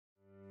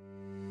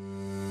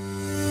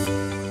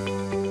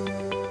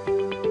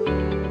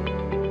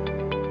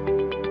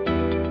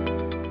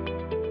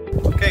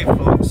Okay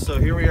folks, so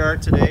here we are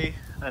today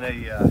on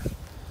a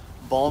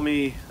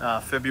balmy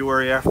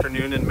February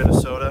afternoon in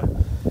Minnesota,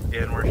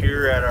 and we're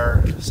here at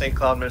our St.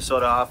 Cloud,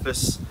 Minnesota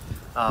office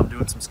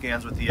doing some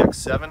scans with the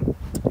X7,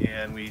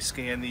 and we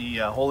scanned the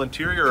whole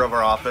interior of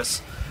our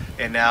office,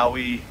 and now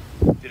we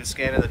did a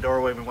scan in the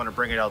doorway. We want to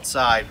bring it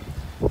outside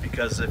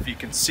because if you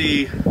can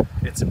see,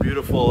 it's a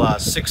beautiful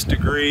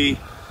 6-degree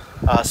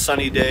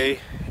sunny day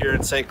here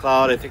in St.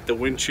 Cloud. I think the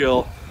wind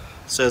chill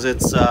says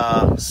it's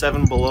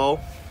 7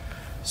 below.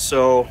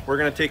 So we're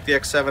going to take the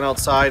X7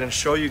 outside and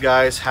show you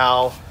guys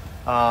how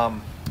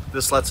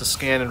this lets us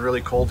scan in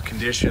really cold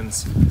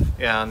conditions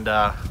and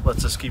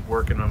lets us keep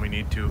working when we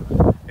need to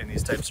in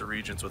these types of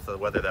regions with the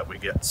weather that we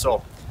get.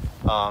 So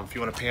if you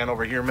want to pan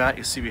over here, Matt,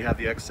 you see we have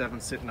the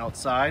X7 sitting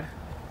outside,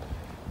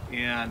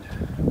 and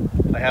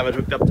I have it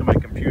hooked up to my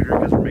computer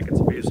because we're making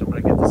some videos, so I'm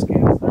going to get the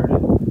scan started.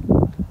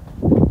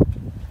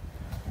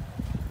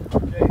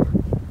 Okay,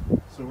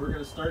 so we're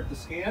going to start the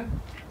scan.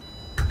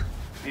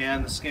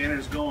 And the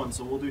scanner's going,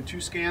 so we'll do 2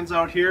 scans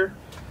out here.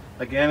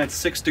 Again, it's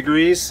 6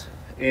 degrees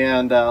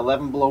and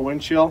 11 below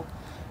wind chill,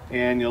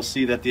 and you'll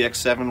see that the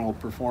X7 will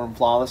perform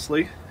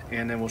flawlessly,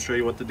 and then we'll show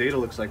you what the data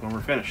looks like when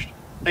we're finished.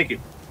 Thank you.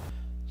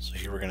 So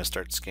here we're going to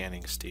start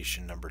scanning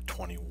station number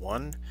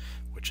 21,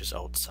 which is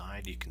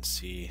outside. You can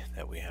see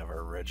that we have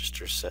our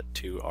register set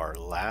to our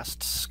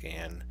last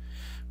scan,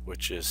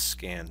 which is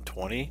scan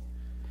 20.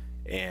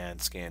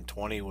 And scan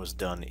 20 was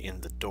done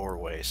in the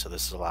doorway, so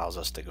this allows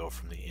us to go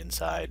from the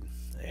inside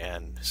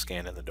and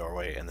scan in the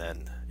doorway and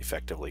then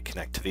effectively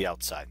connect to the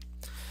outside.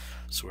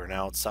 So we're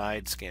now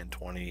outside. Scan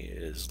 20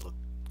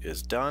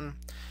 is done.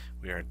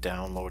 We are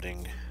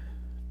downloading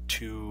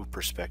to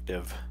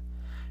perspective,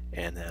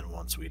 and then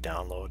once we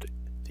download,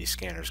 the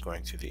scanner is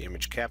going through the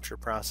image capture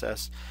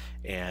process,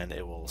 and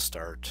it will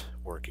start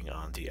working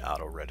on the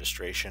auto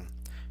registration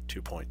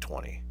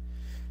 2.20.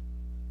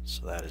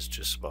 So that is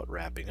just about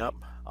wrapping up.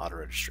 Auto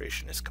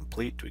registration is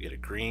complete. We get a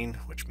green,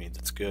 which means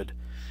it's good,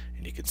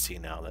 and you can see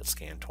now that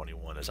scan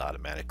 21 is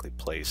automatically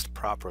placed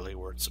properly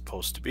where it's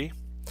supposed to be.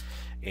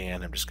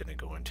 And I'm just going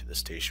to go into the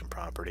station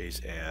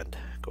properties and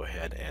go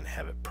ahead and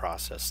have it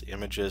process the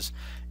images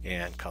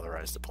and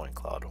colorize the point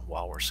cloud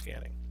while we're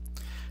scanning.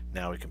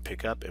 Now we can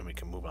pick up and we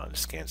can move on to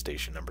scan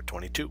station number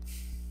 22.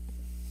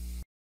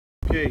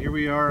 Okay, here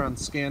we are on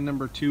scan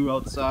number 2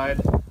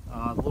 outside.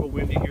 A little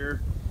windy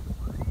here,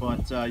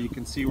 but you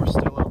can see we're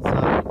still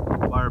outside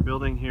by our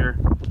building here,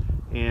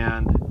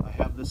 and I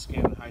have this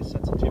scan in high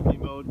sensitivity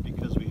mode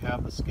because we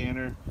have the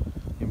scanner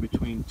in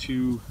between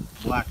 2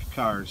 black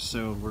cars.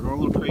 So we're going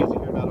a little crazy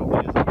here. Not only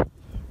is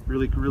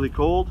it really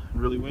cold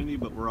and really windy,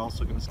 but we're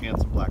also going to scan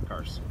some black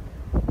cars.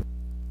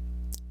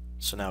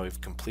 So now we've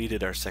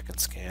completed our second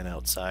scan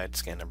outside,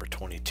 scan number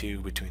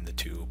 22, between the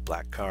 2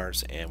 black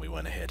cars, and we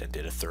went ahead and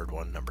did a third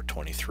one, number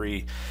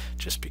 23,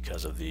 just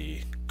because of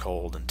the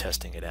cold and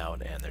testing it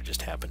out, and there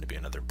just happened to be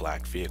another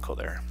black vehicle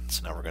there.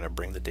 So now we're going to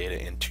bring the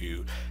data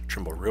into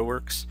Trimble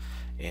RealWorks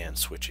and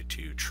switch it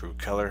to true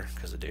color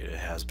because the data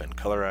has been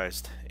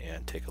colorized,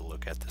 and take a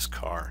look at this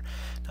car.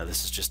 Now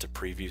this is just a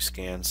preview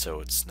scan,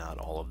 so it's not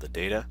all of the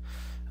data,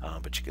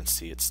 but you can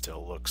see it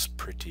still looks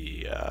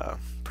pretty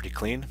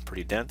clean,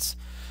 pretty dense.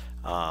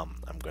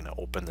 I'm going to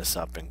open this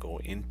up and go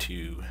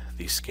into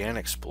the Scan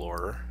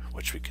Explorer,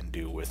 which we can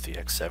do with the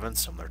X7,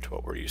 similar to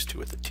what we're used to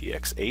with the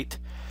TX8.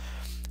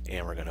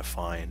 And we're going to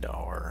find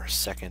our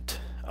second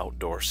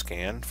outdoor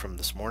scan from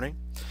this morning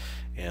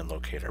and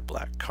locate our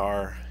black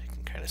car. You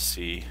can kind of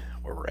see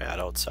where we're at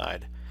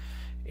outside.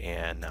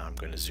 And now I'm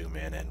going to zoom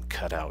in and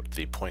cut out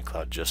the point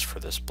cloud just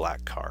for this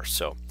black car.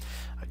 So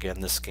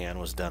again, this scan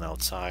was done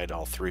outside.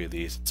 All 3 of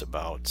these, it's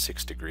about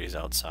 6 degrees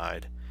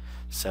outside,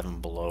 7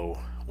 below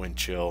wind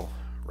chill,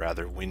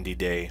 rather windy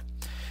day,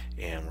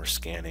 and we're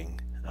scanning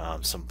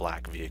some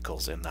black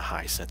vehicles in the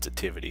high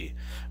sensitivity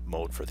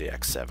mode for the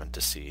X7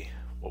 to see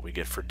what we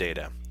get for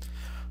data.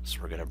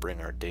 So we're going to bring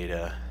our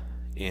data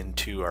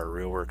into our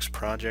RealWorks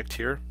project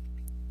here,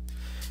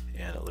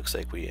 and it looks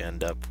like we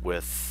end up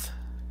with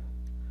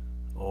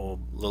a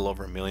little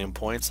over 1 million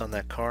points on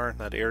that car in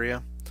that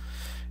area.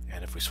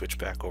 And if we switch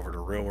back over to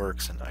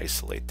RealWorks and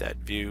isolate that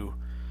view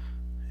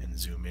and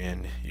zoom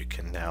in, you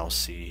can now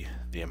see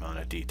the amount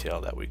of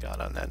detail that we got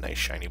on that nice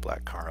shiny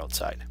black car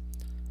outside.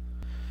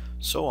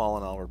 So all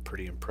in all, we're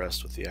pretty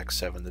impressed with the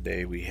X7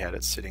 today. We had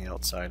it sitting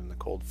outside in the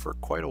cold for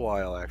quite a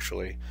while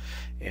actually,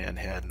 and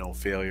had no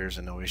failures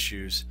and no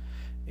issues.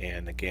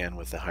 And again,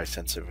 with the high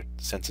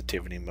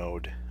sensitivity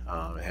mode,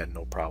 it had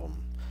no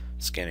problem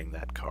scanning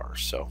that car.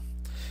 So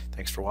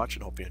thanks for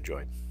watching. Hope you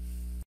enjoyed.